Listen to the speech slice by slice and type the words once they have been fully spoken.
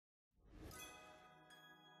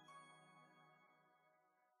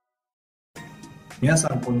皆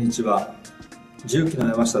さんこんにちは。重機の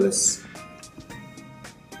山下です。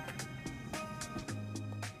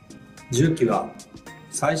重機は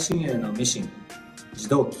最新鋭のミシン、自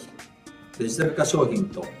動機、デジタル化商品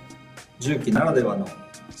と重機ならではの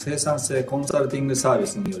生産性コンサルティングサービ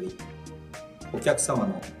スにより、お客様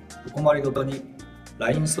のお困りごとに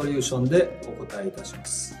LINE ソリューションでお答えいたしま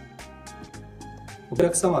す。お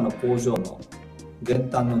客様の工場の原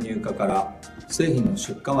単の入荷から製品の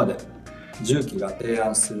出荷まで、重機が提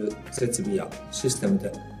案する設備やシステム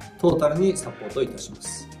でトータルにサポートいたしま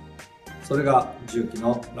す。それが重機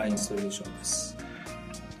の LINE ソリューションです。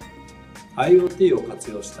 IoT を活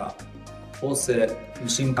用した縫製・ミ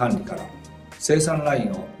シン管理から生産ライ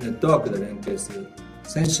ンをネットワークで連携する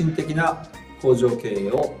先進的な工場経営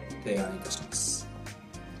を提案いたします。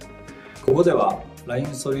ここでは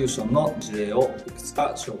LINE ソリューションの事例をいくつ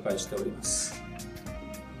か紹介しております。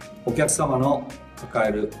お客様の抱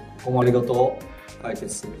える困りごとを解決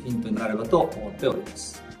するヒントになればと思っておりま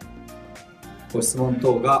す。ご質問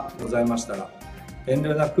等がございましたら遠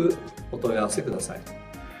慮なくお問い合わせください。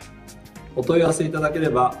お問い合わせいただけれ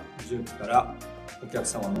ば重機からお客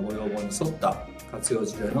様のご要望に沿った活用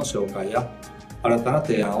事例の紹介や新たな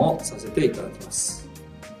提案をさせていただきます。